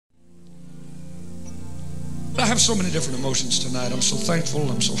I have so many different emotions tonight. I'm so thankful.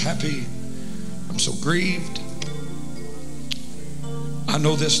 I'm so happy. I'm so grieved. I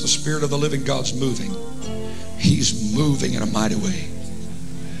know this, the Spirit of the living God's moving. He's moving in a mighty way.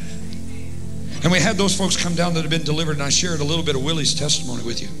 And we had those folks come down that have been delivered, and I shared a little bit of Willie's testimony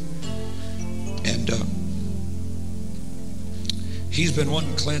with you. And he's been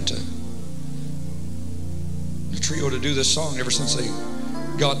wanting Clint, the trio, to do this song ever since they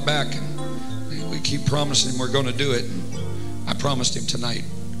got back. And we keep promising him we're going to do it. And I promised him tonight,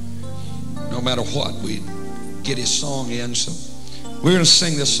 no matter what, we'd get his song in. So we're going to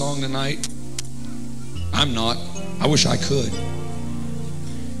sing this song tonight. I'm not. I wish I could.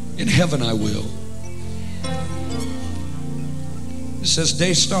 In heaven I will. It says,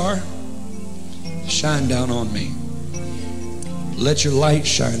 Daystar, shine down on me. Let your light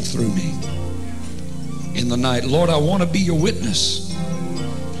shine through me in the night. Lord, I want to be your witness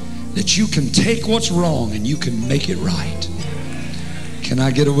that you can take what's wrong and you can make it right. Can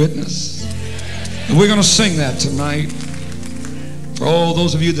I get a witness? And we're going to sing that tonight for all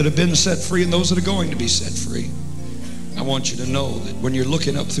those of you that have been set free and those that are going to be set free. I want you to know that when you're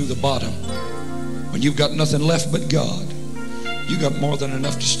looking up through the bottom, when you've got nothing left but God, you got more than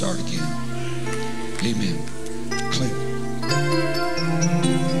enough to start again. Amen. Clint.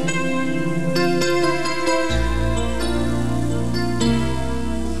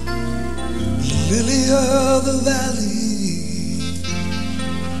 Lily of the valley,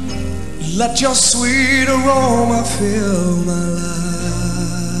 let your sweet aroma fill my life.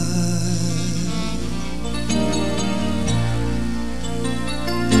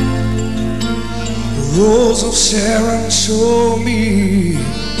 Rose of Sharon, show me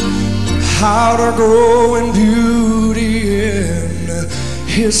how to grow in beauty in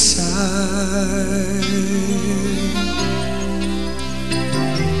His sight.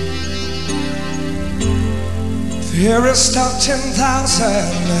 Fairest of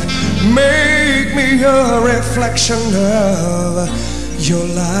 10,000, make me a reflection of your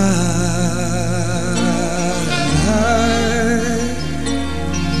light.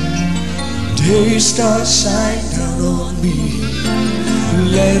 Daystar, shine down on me.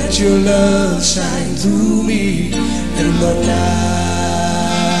 Let your love shine through me in the night.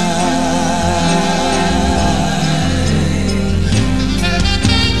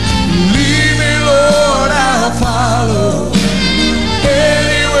 Lead me, Lord, I'll follow.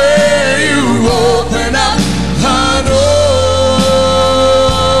 Anywhere you open up, I know.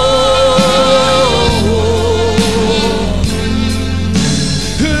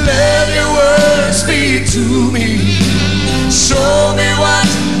 Let your word speak to me. Show me what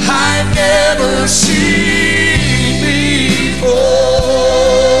I've never seen before.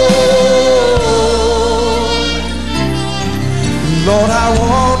 Lord, I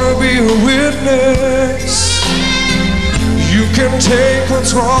want to be a witness. You can take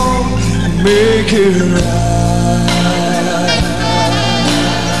what's wrong and make it right.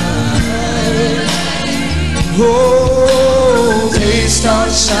 Oh, Daystar,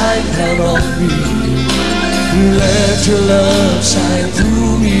 shine down on me. Let your love shine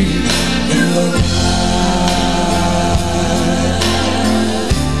through me in the night.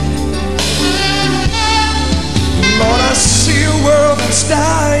 Lord, I see a world that's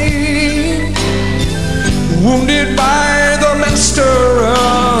dying, wounded by the master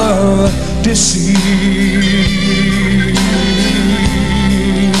of deceit.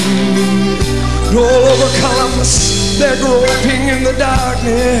 All over Columbus, they're groping in the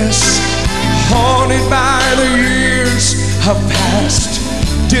darkness, haunted by the years of past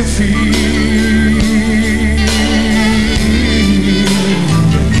defeat.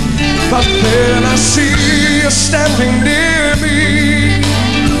 But then I see you standing near me,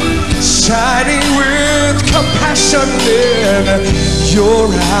 shining with compassion in your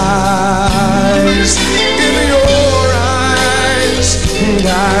eyes. In your eyes, and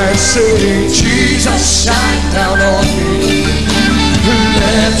I say, Jesus, shine down on me.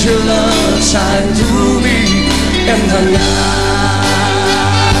 Let your love shine through me in the night.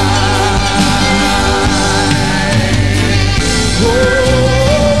 Oh,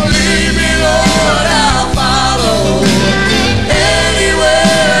 lead me, Lord, I'll follow.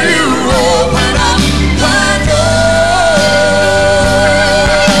 Anywhere you open up, I go.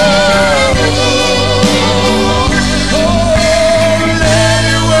 Oh, let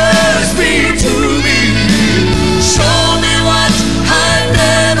your word speak to me. Show me what I've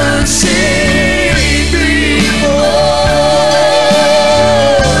never seen before.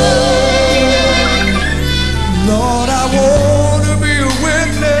 Lord, I want to be a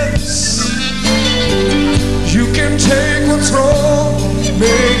witness. You can take what's wrong,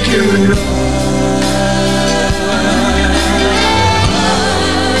 make it right.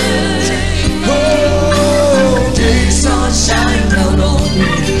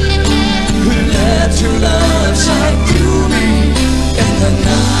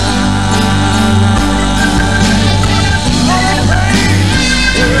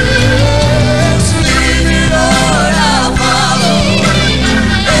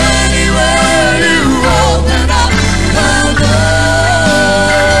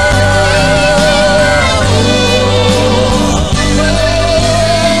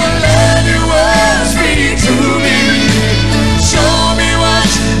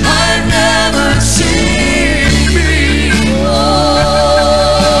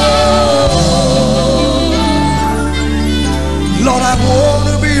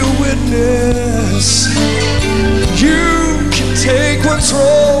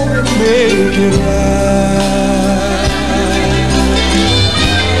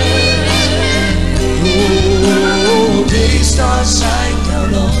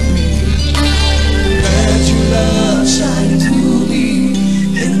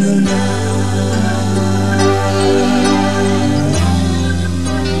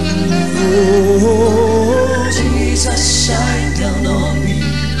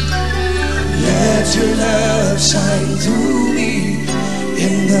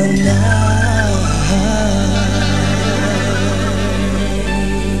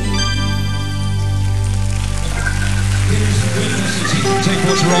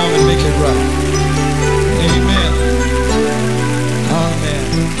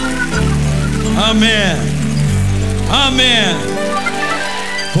 Amen. Amen.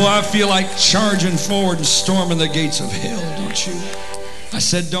 Boy, I feel like charging forward and storming the gates of hell, don't you? I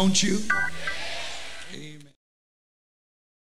said, don't you?